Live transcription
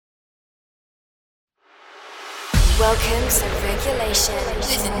Welcome to Regulation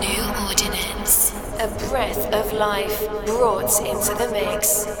with a New Ordinance. A breath of life brought into the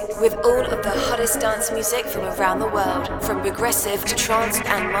mix. With all of the hottest dance music from around the world, from progressive to trance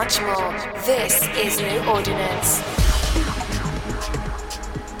and much more. This is New Ordinance.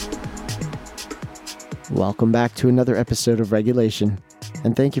 Welcome back to another episode of Regulation,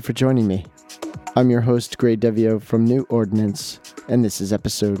 and thank you for joining me. I'm your host, Gray Devio from New Ordinance, and this is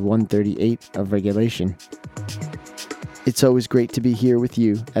episode 138 of Regulation. It's always great to be here with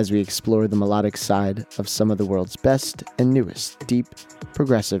you as we explore the melodic side of some of the world's best and newest deep,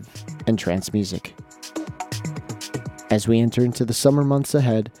 progressive, and trance music. As we enter into the summer months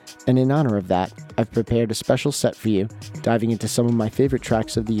ahead, and in honor of that, I've prepared a special set for you, diving into some of my favorite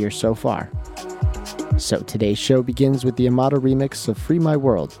tracks of the year so far. So today's show begins with the Amada remix of Free My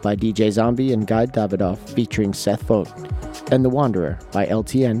World by DJ Zombie and Guy Davidoff featuring Seth Vogt, and The Wanderer by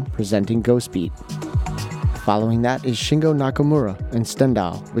LTN presenting Ghost Beat. Following that is Shingo Nakamura and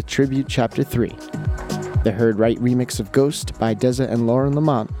Stendhal with Tribute Chapter 3, the Heard Right remix of Ghost by Deza and Lauren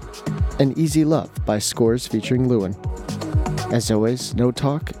Lamont, and Easy Love by Scores featuring Lewin. As always, no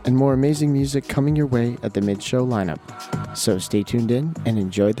talk and more amazing music coming your way at the mid-show lineup. So stay tuned in and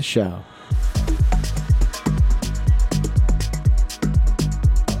enjoy the show.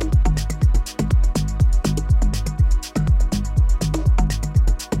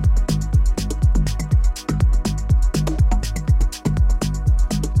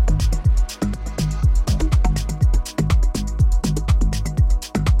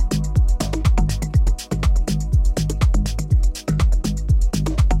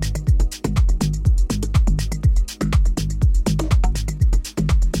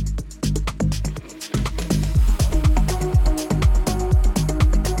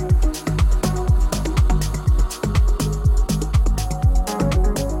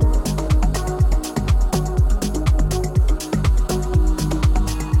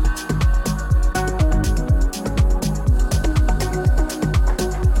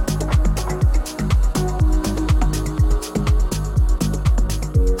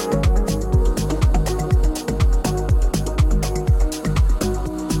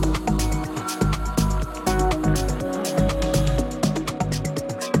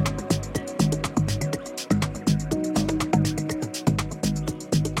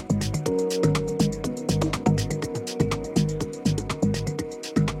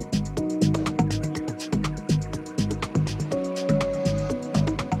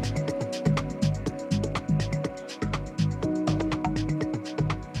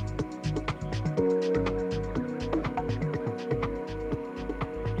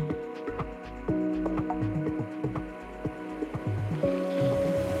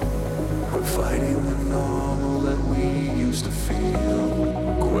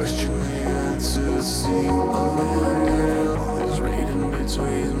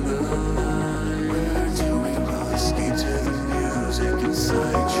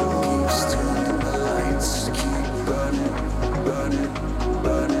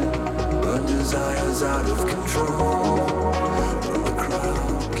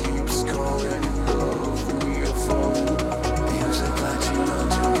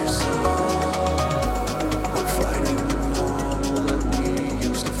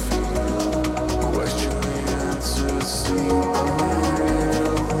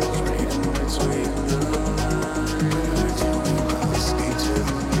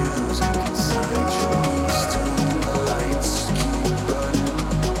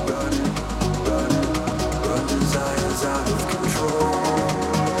 Desire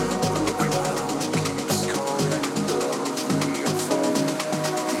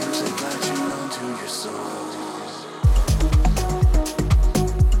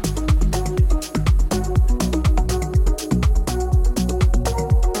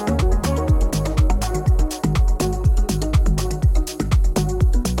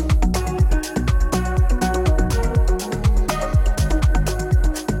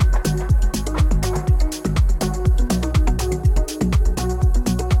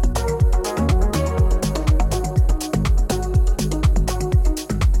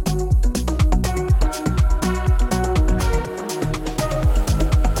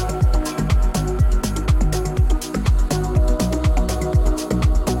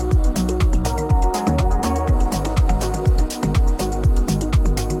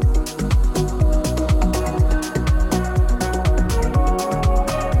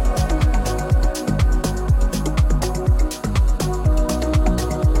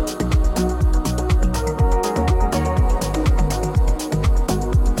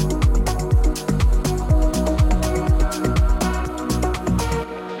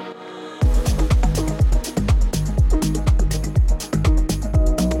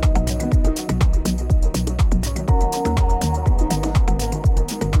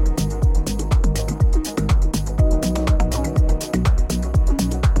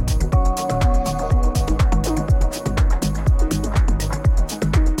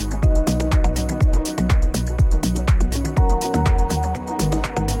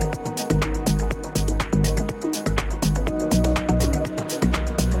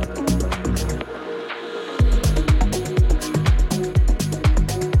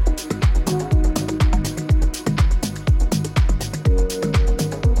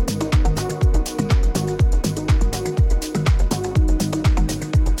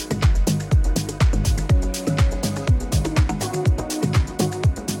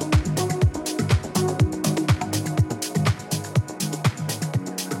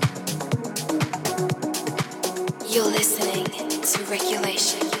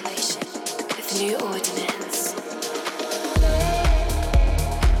with New Ordinance.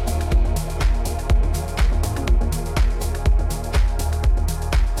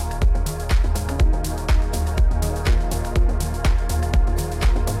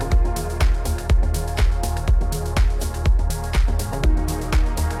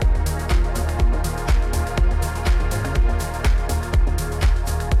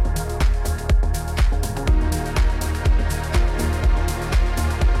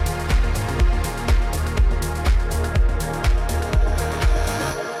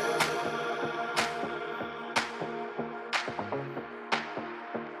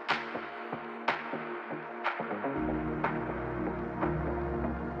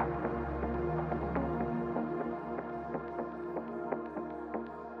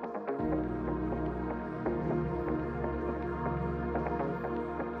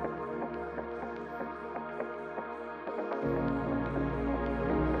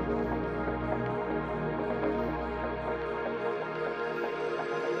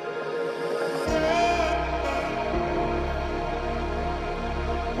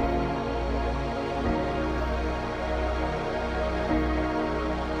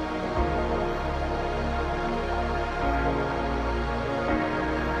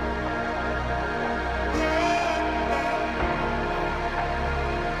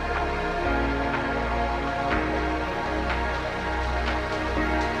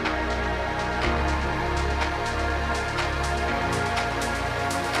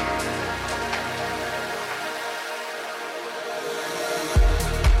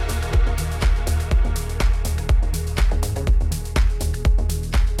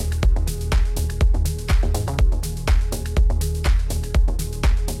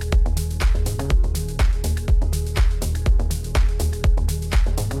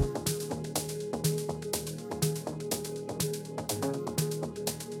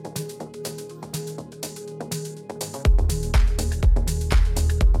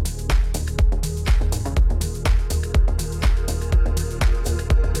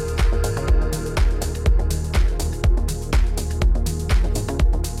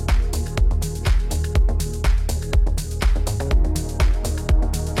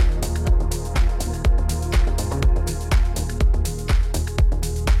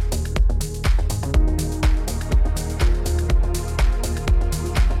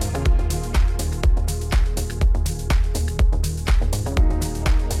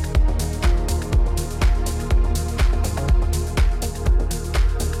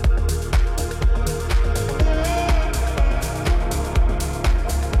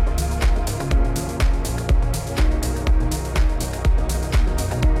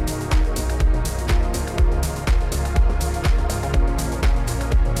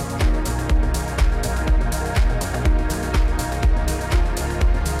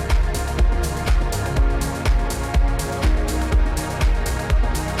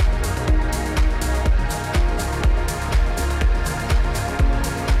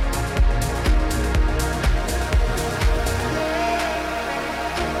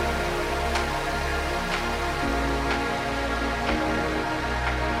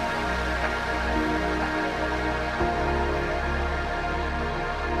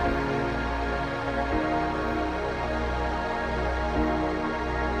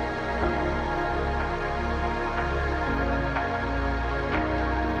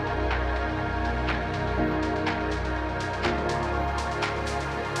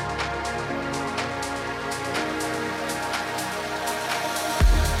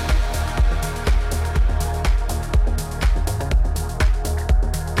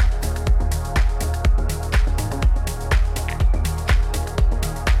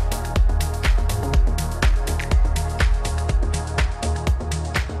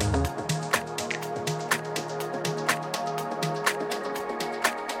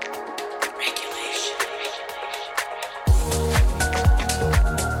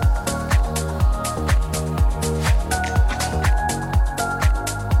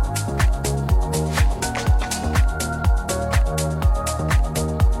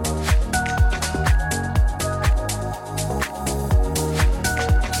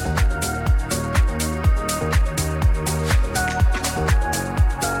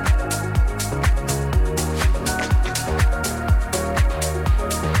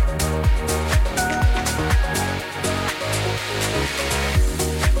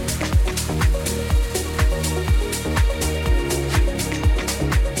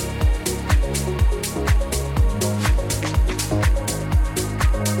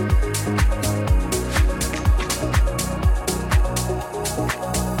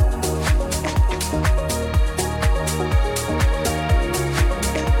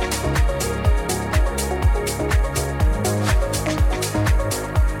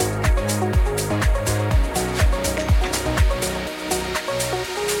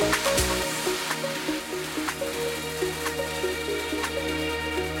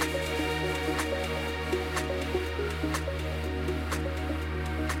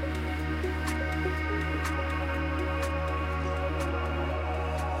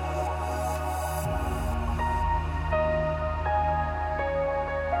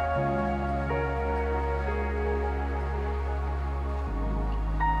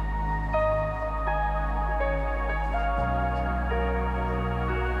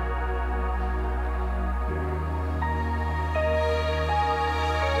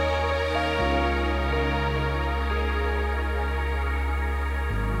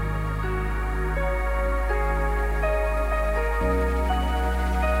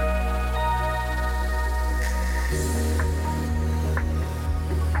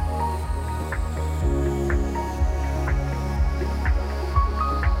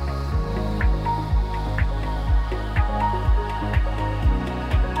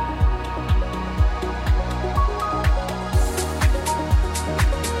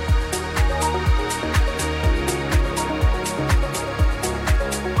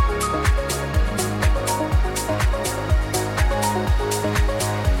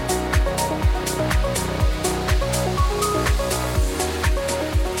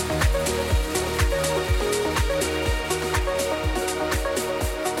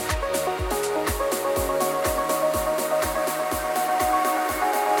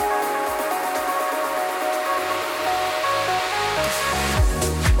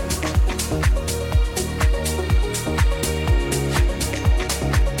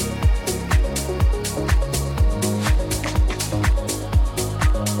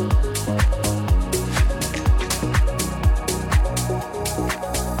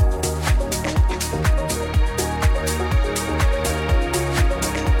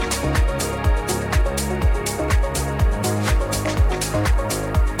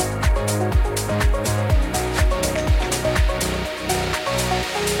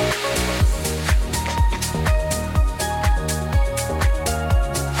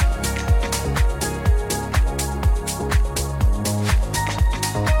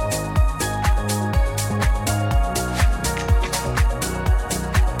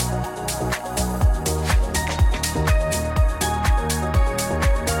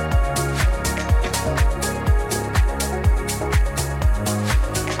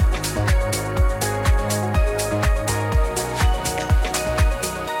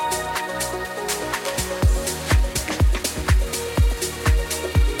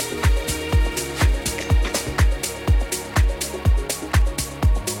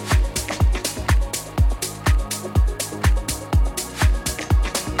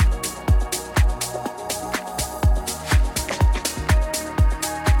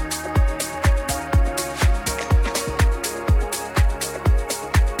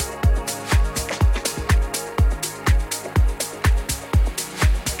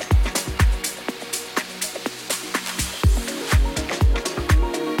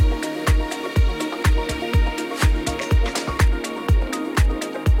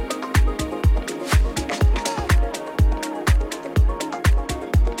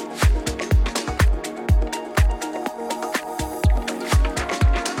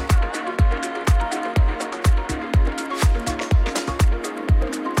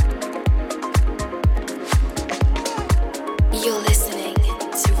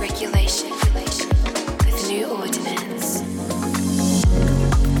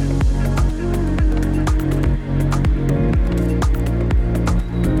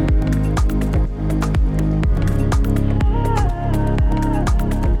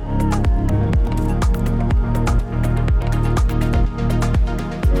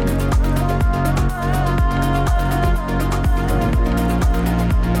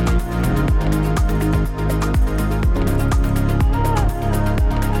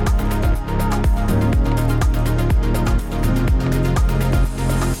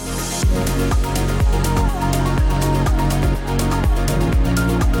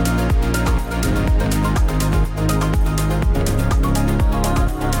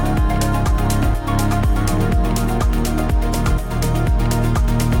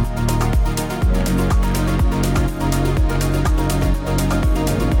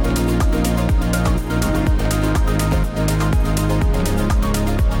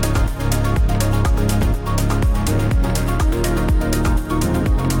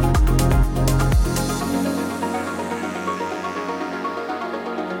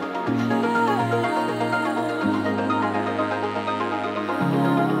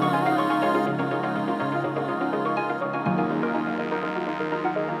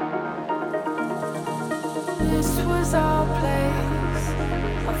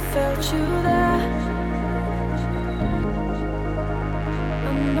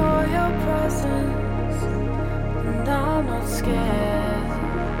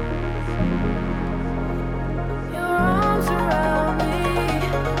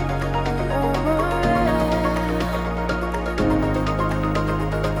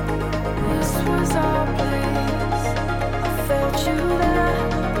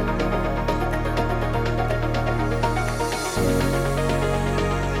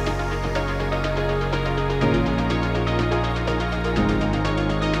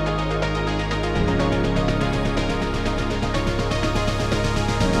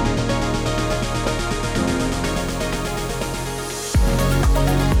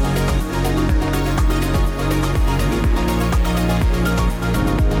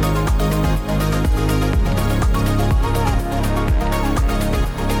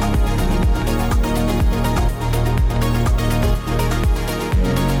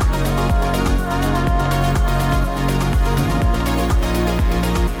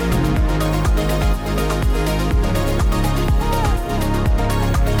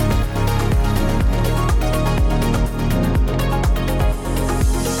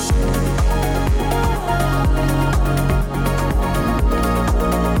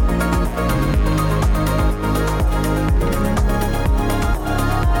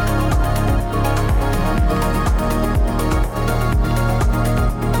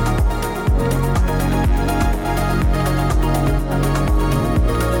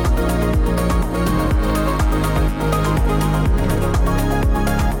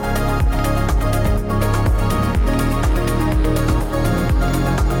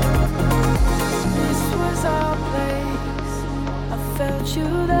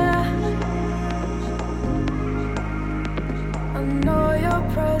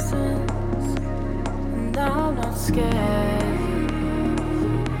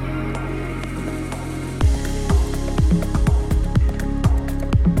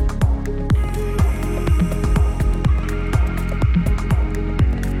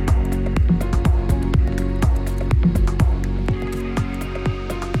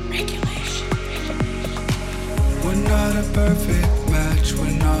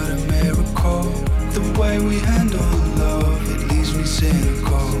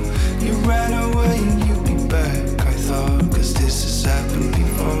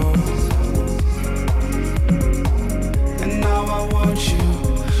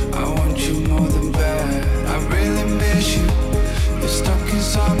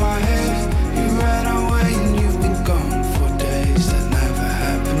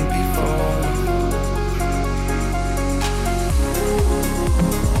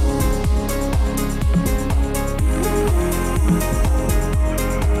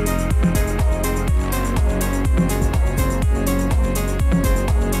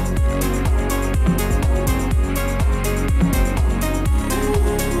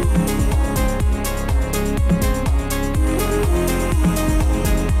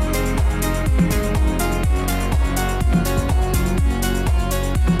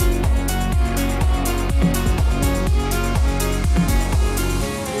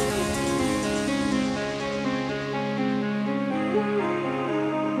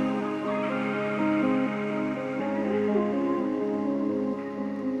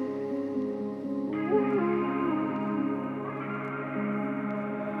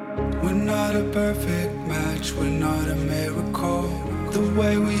 Perfect match, we're not a miracle. The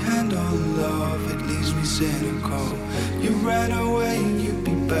way we handle love, it leaves me cynical. You ran away and you'd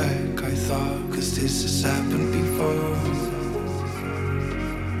be back, I thought, 'cause this has happened before.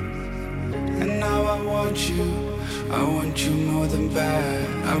 And now I want you more than bad.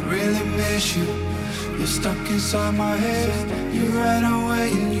 I really miss you, you're stuck inside my head. You ran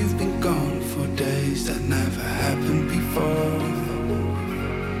away and you've been gone for days. That never happened before.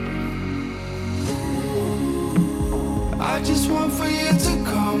 I just want for you to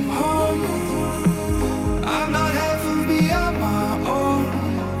come home. I'm not half of me on my own.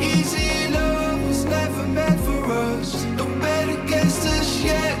 Easy love was never meant for us. Don't bet against us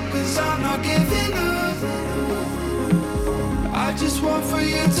yet, 'cause I'm not giving up. I just want for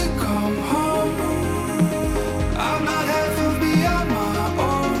you to come home. I'm not half of me on my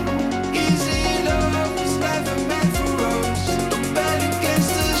own. Easy love was never meant for us. Don't bet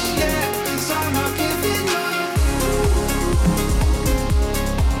against us yet, 'cause I'm not giving up.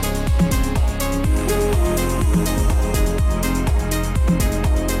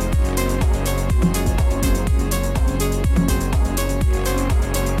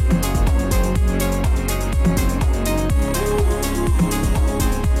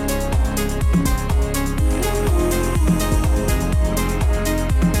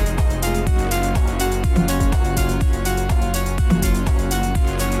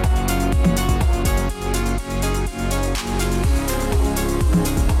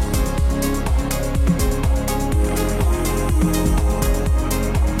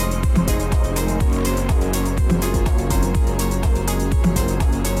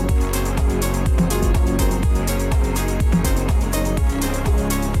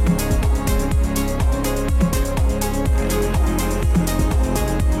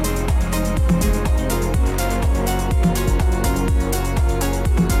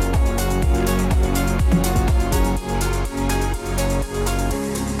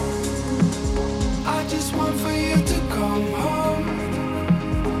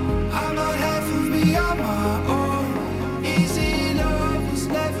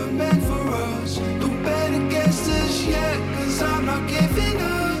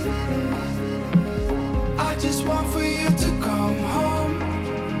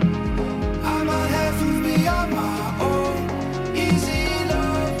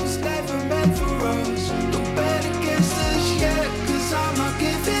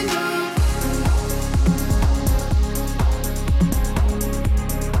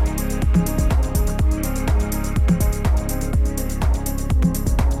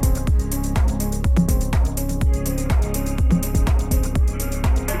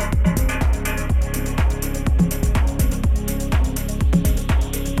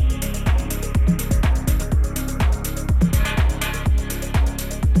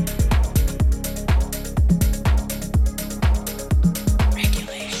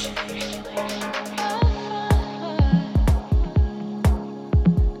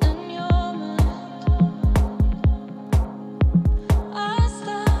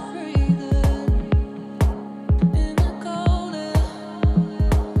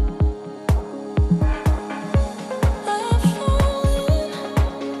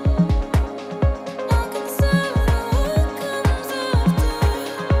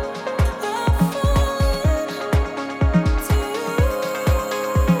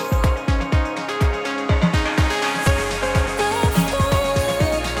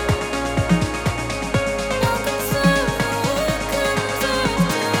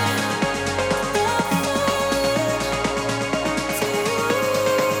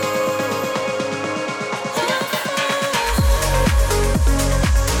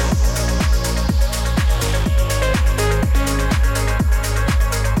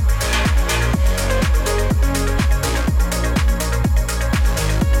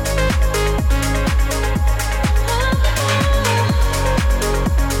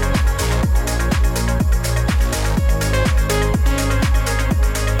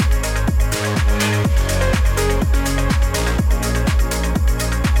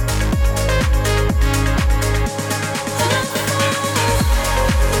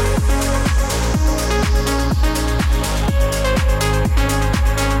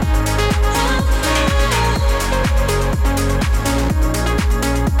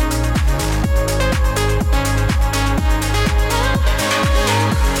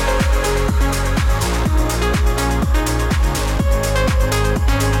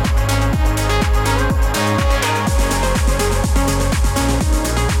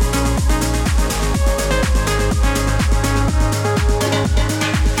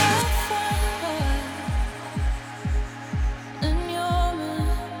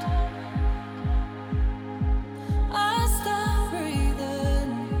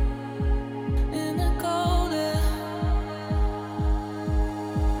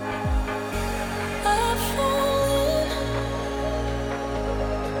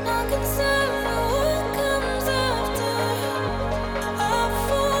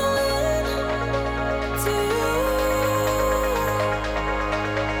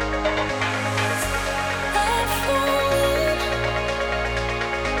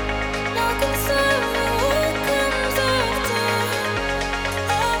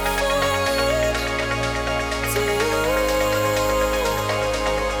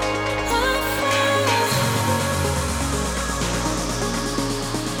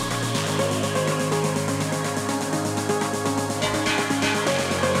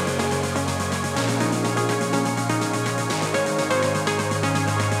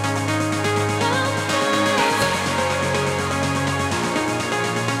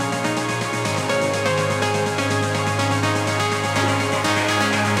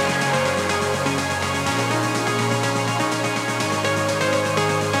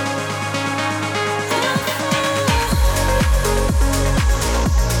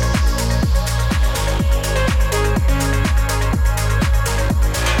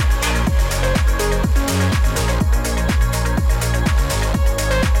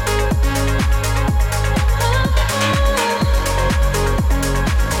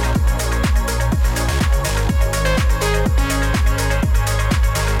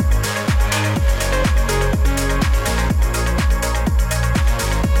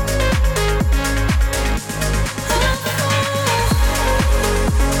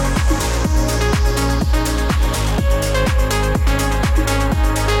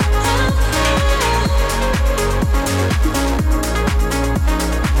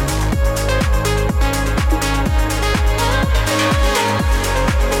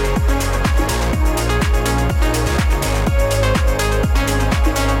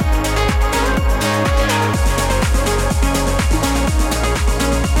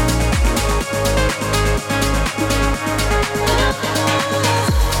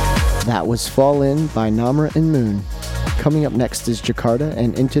 That was Fall In by Namra and Moon. Coming up next is Jakarta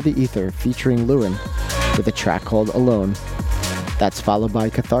and Into the Ether featuring Lewin with a track called Alone. That's followed by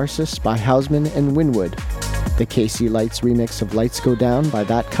Catharsis by Hausman and Winwood, the KC Lights remix of Lights Go Down by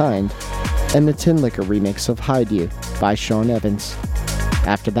That Kind, and the Tin Liquor remix of Hide You by Sean Evans.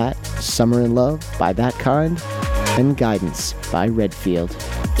 After that, Summer in Love by That Kind, and Guidance by Redfield.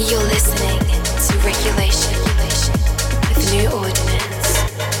 You're listening to Regulation with New Ordinance.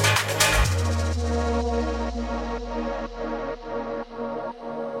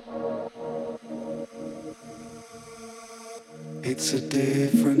 It's a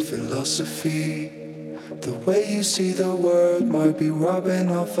different philosophy. The way you see the world might be rubbing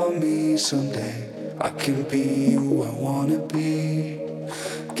off on me someday. I can be who I wanna be.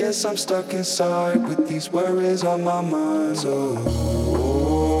 Guess I'm stuck inside with these worries on my mind. So,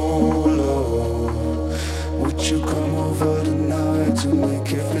 Lord, would you come over tonight to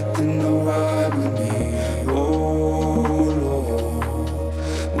make everything alright with me? Oh,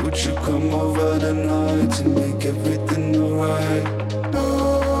 Lord, would you come over tonight to make everything alright?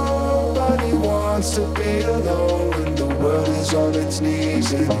 Nobody wants to be alone when the world is on its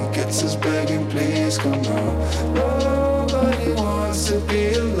knees and it gets us begging, please come on. Nobody wants to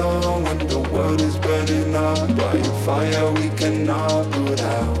be alone when the world is burning up by a fire we cannot put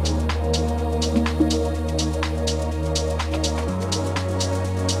out.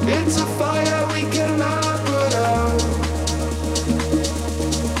 It's a fire we cannot put out.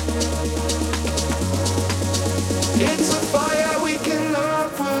 It's a fire we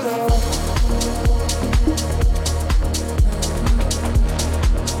cannot put out.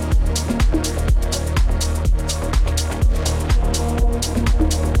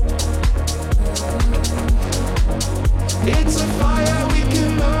 It's a fire we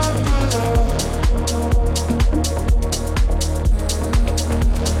cannot put out.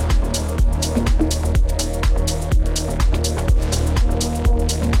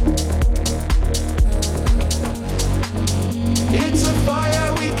 It's a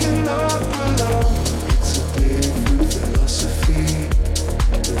fire we cannot put out. It's a different philosophy.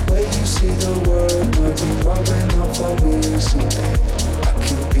 The way you see the world might be rubbing off on me someday. I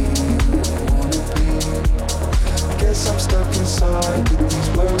can be who I wanna be. Guess I'm stuck inside with these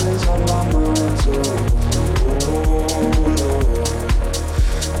worries on my mind. So, Lord,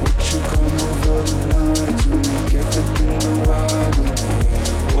 would you come over tonight to make everything alright with me?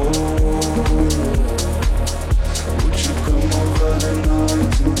 Lord, would you come over tonight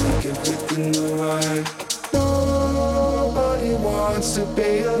to make everything alright? Nobody wants to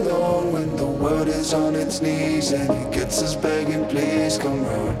be alone when the world is on its knees and it gets us begging, please come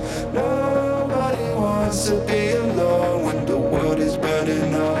round. Nobody wants to be alone when the world is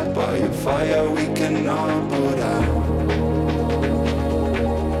burning up by a fire we cannot put out.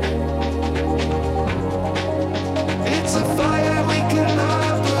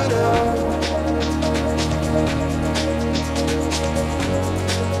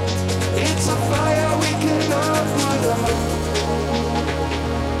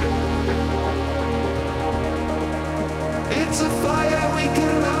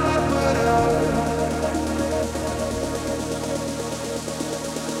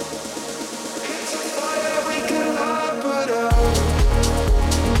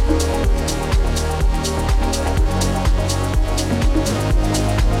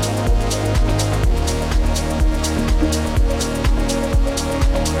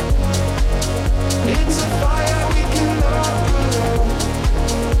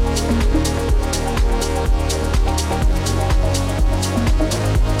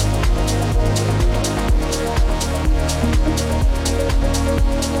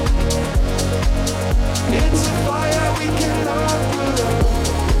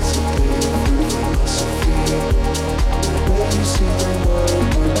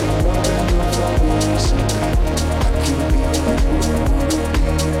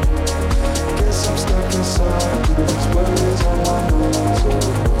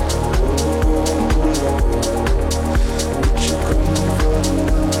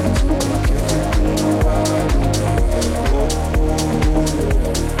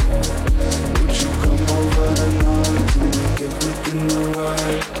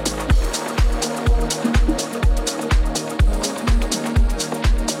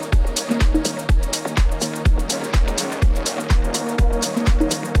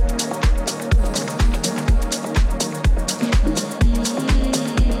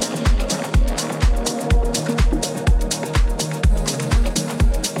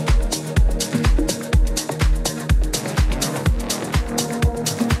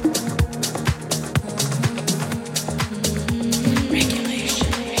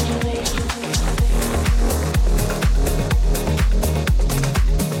 Regulation.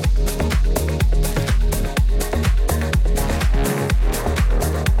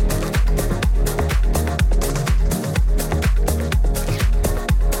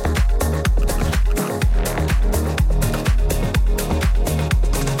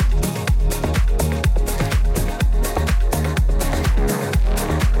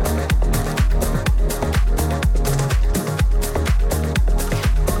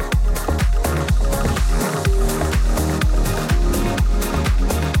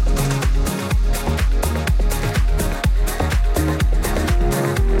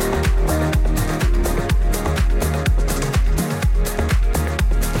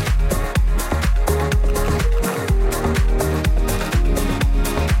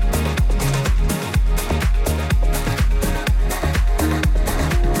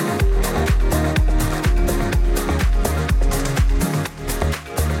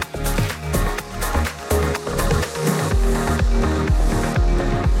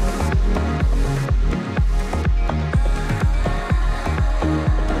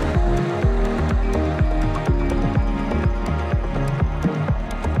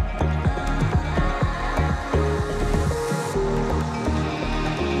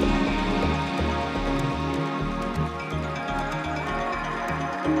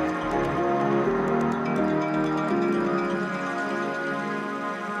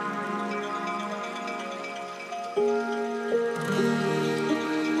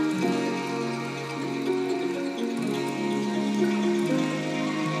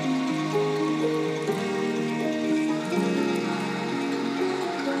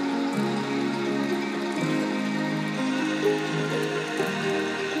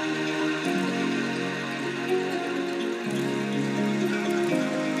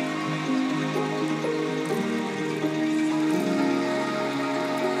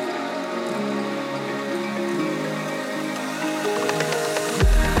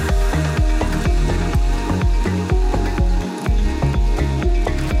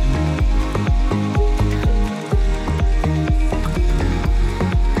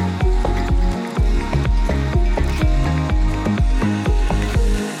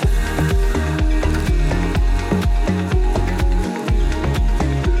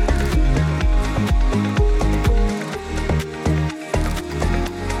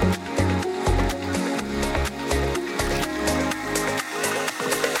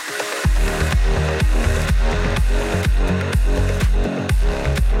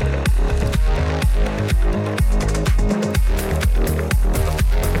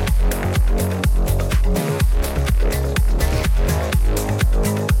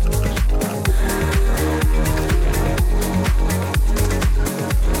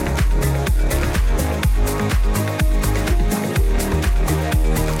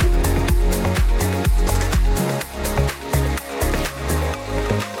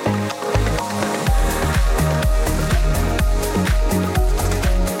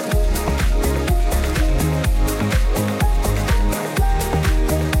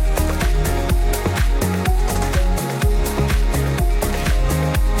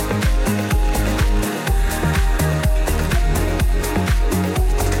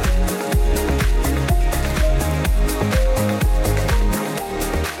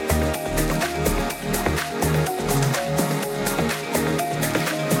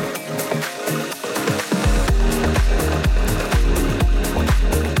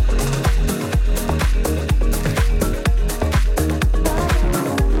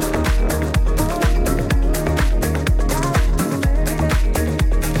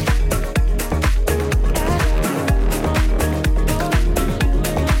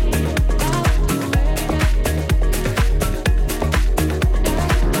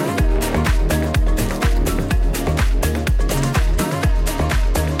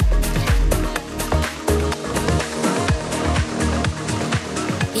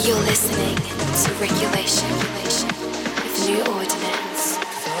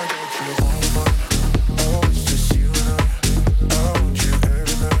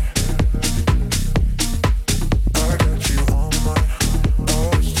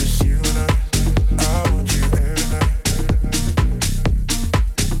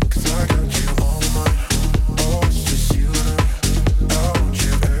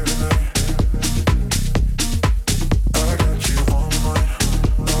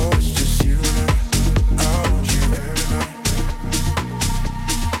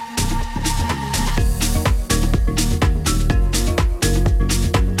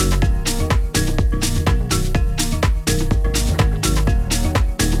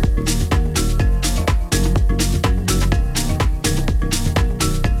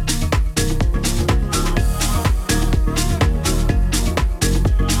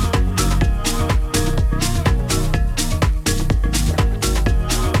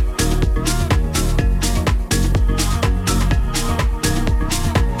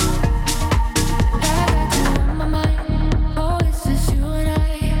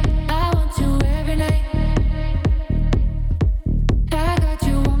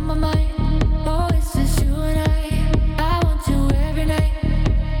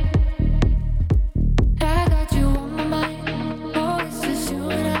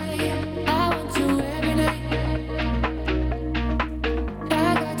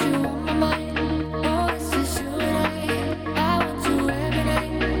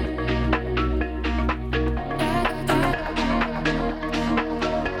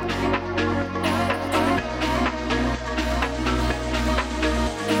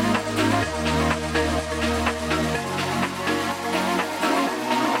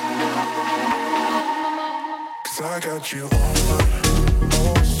 I got you on my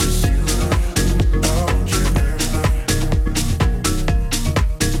own, just you and I want you every night.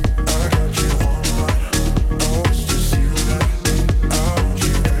 I got you on my own, just you and I want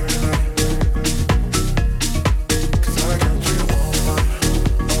you every night. 'Cause I got you on my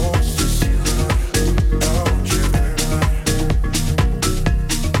own, just you and I want you every night.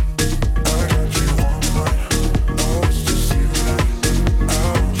 I got you on my own, just you and I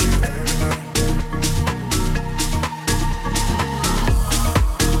want you every night.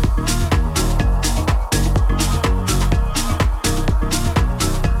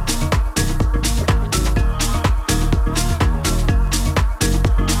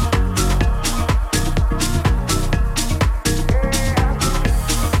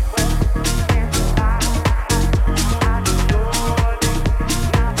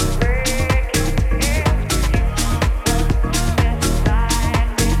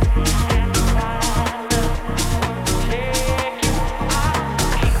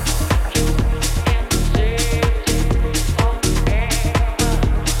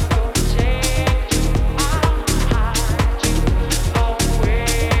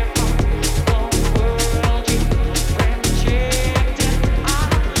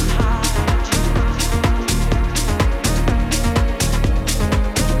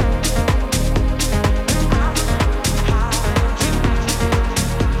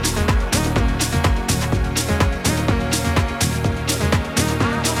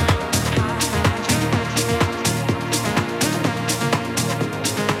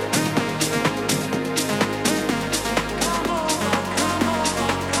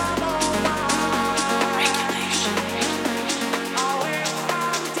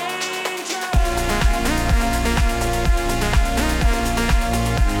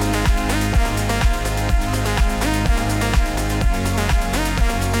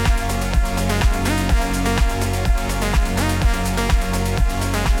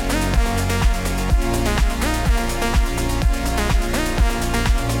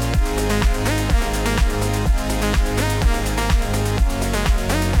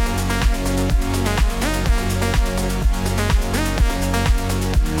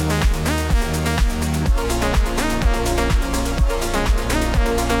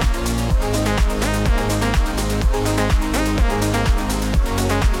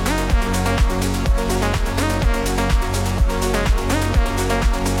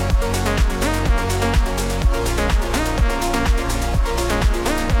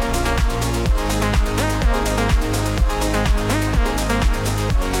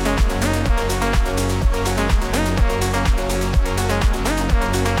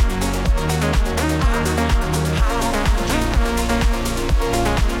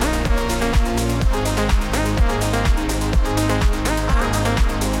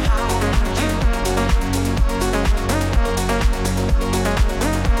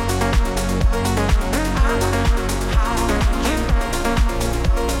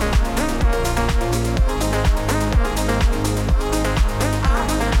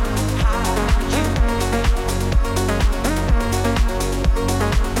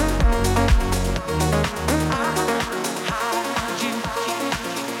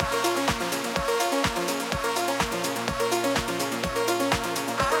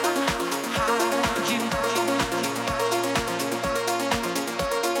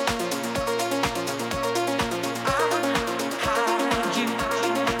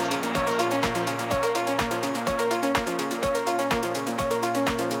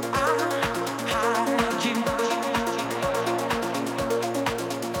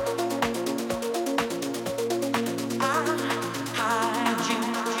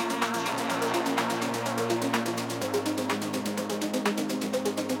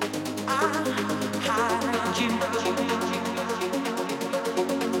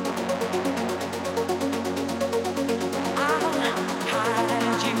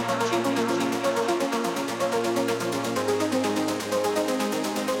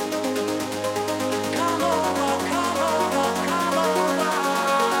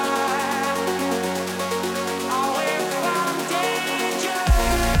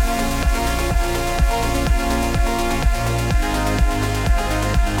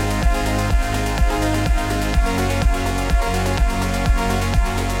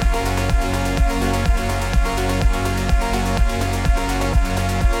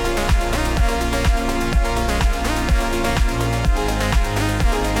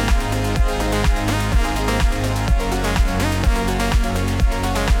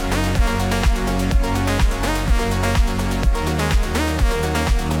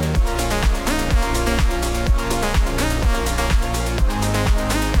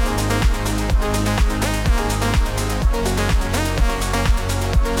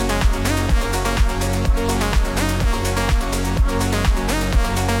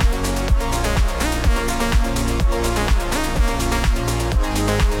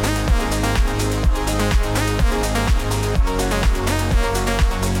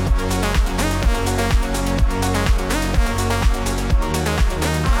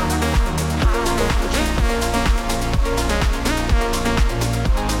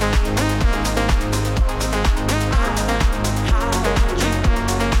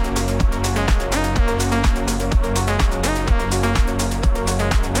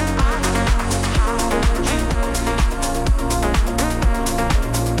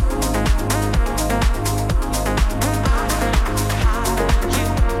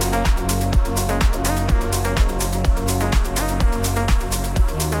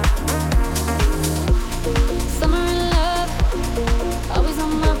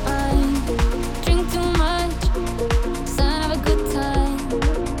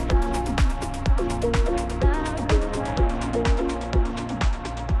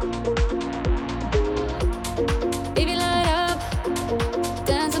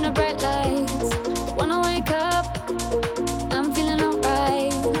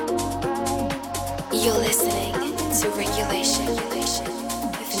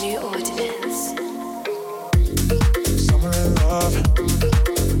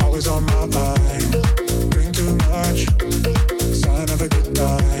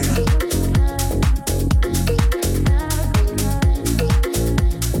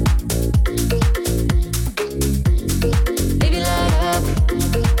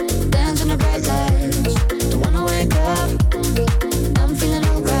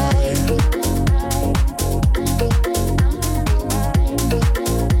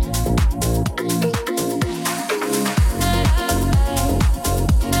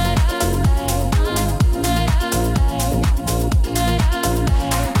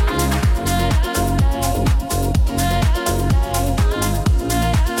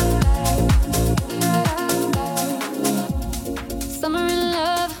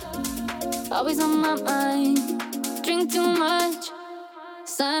 always on my mind. Drink too much,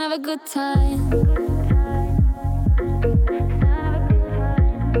 sign of a good time.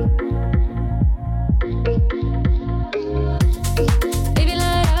 Baby,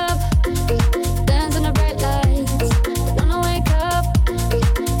 light up, dance on the bright lights. Wanna wake up,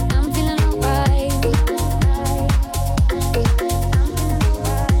 I'm feeling alright.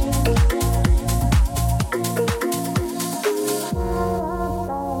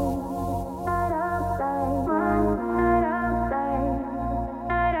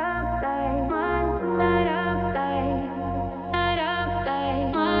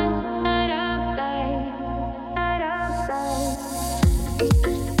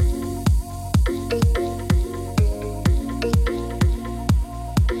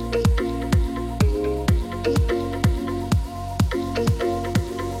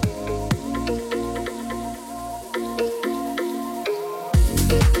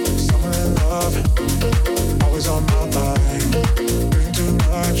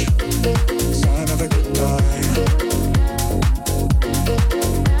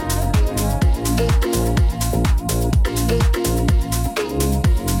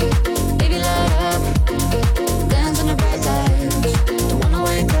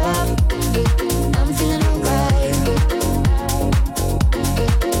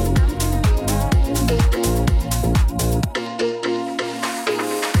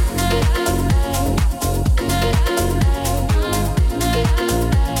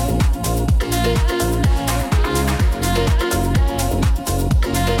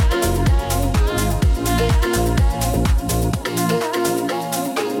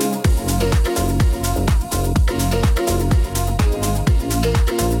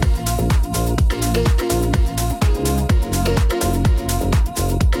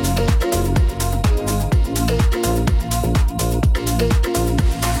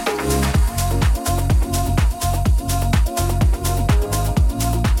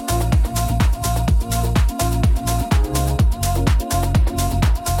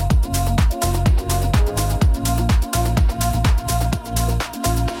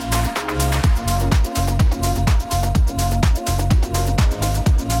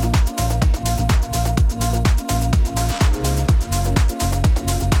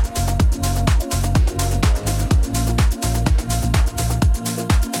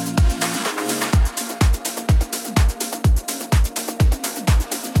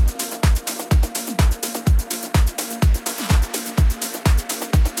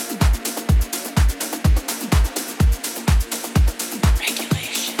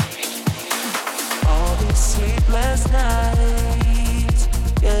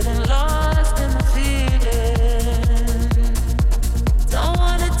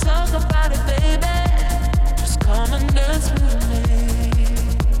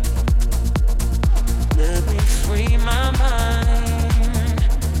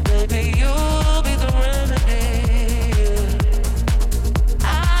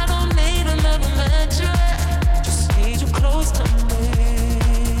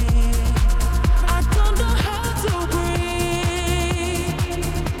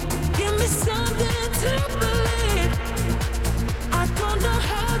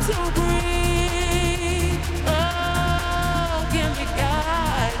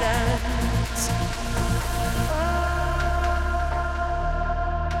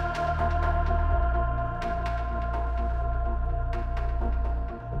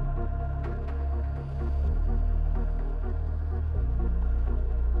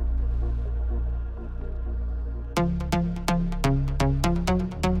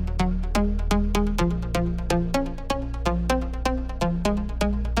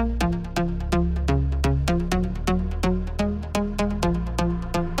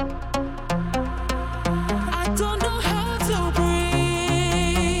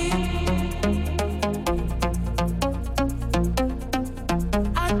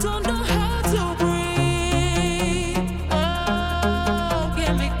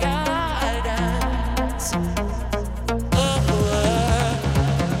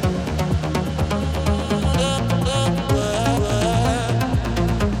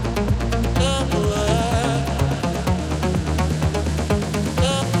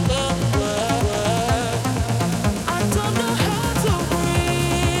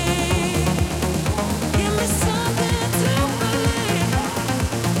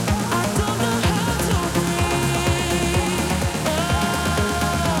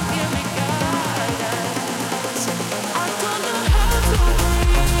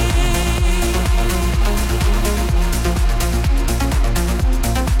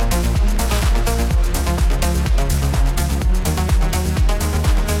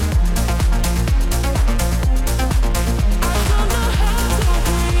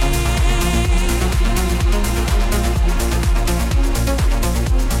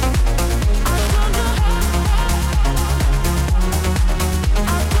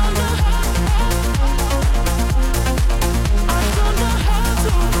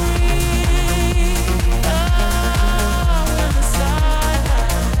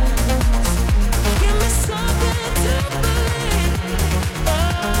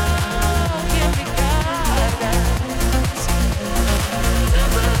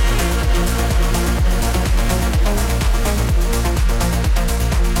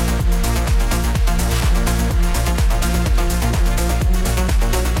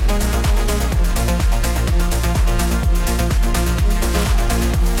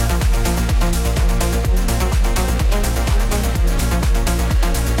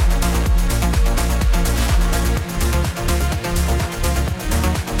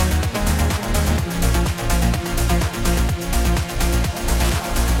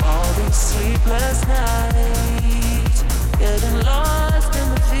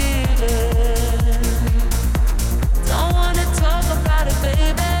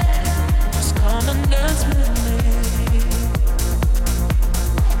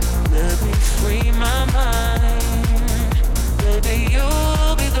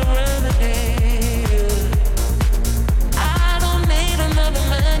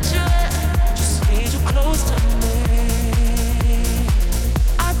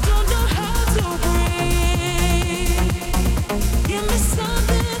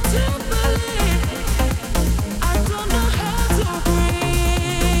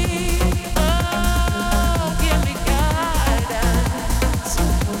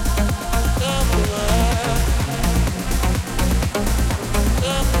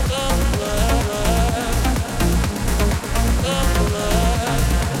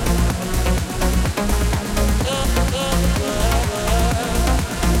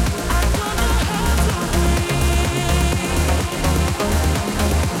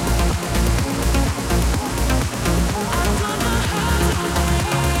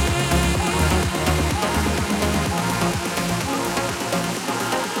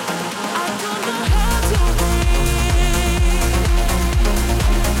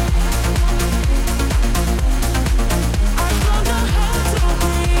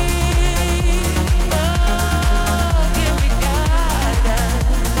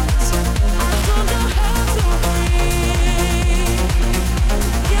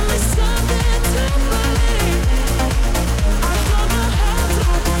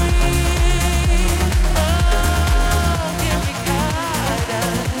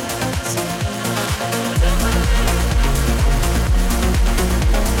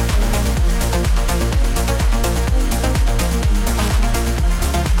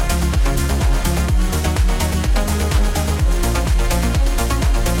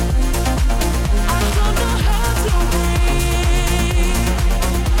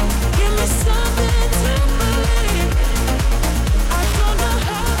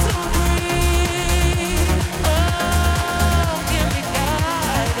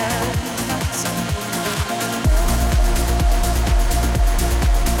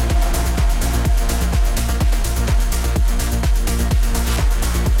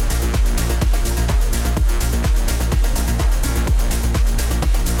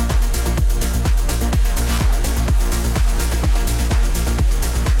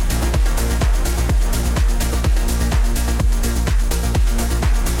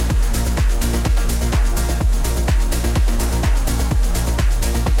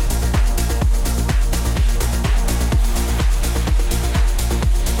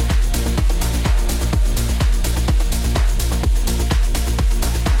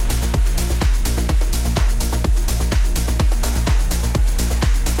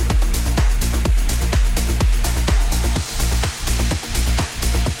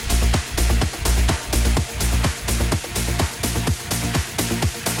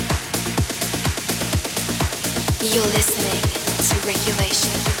 You're listening to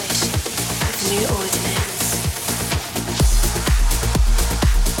Regulation with New Ordinance.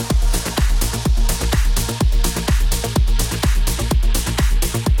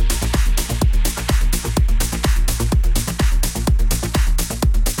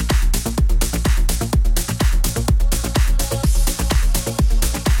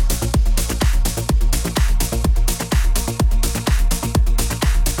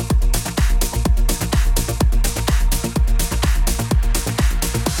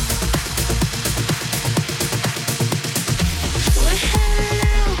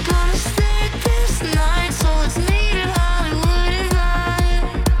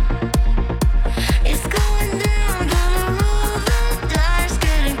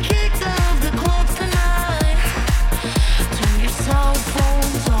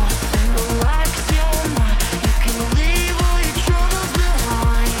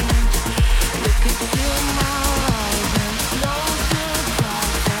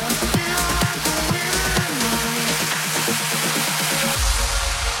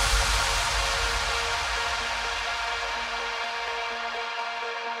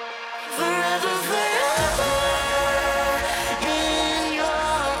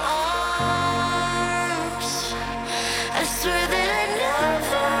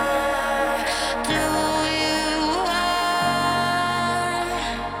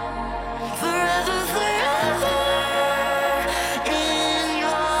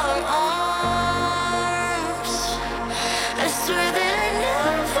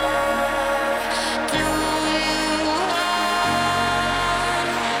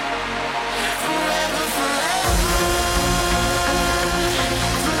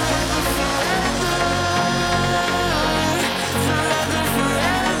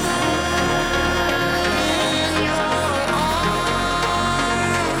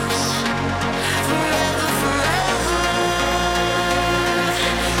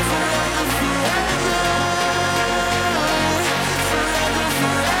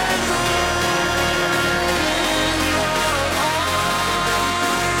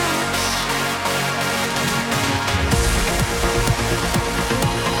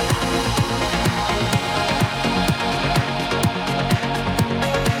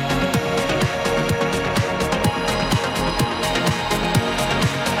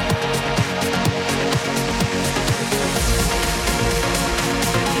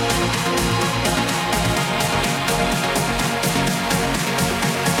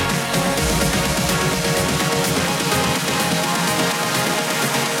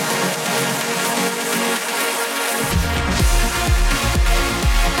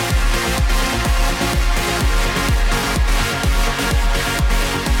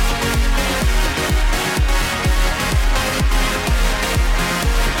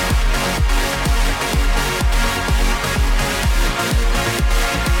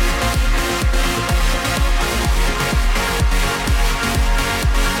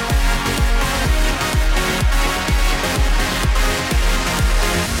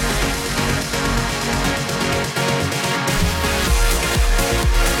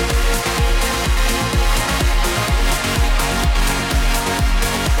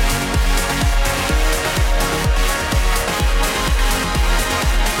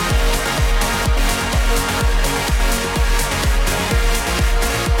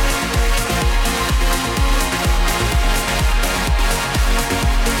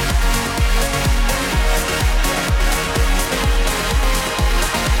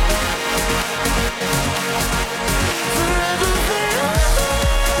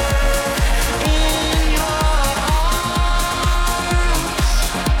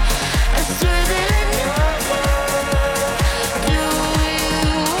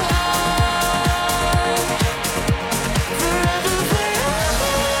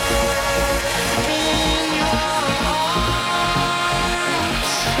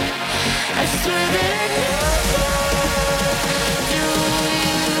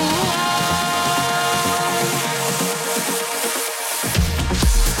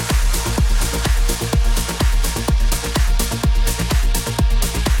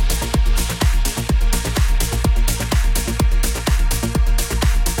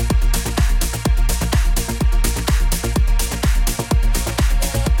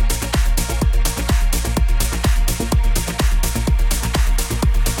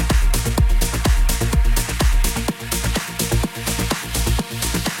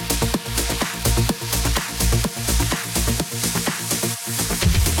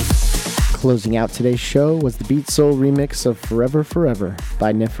 Closing out today's show was the Beat Soul remix of Forever Forever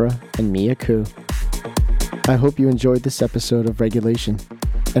by Nifra and Mia Ku. I hope you enjoyed this episode of Regulation,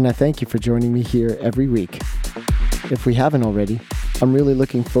 and I thank you for joining me here every week. If we haven't already, I'm really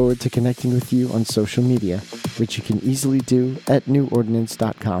looking forward to connecting with you on social media, which you can easily do at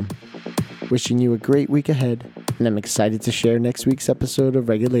newordinance.com. Wishing you a great week ahead, and I'm excited to share next week's episode of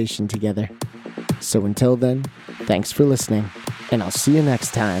Regulation together. So until then, thanks for listening, and I'll see you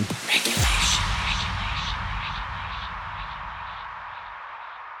next time.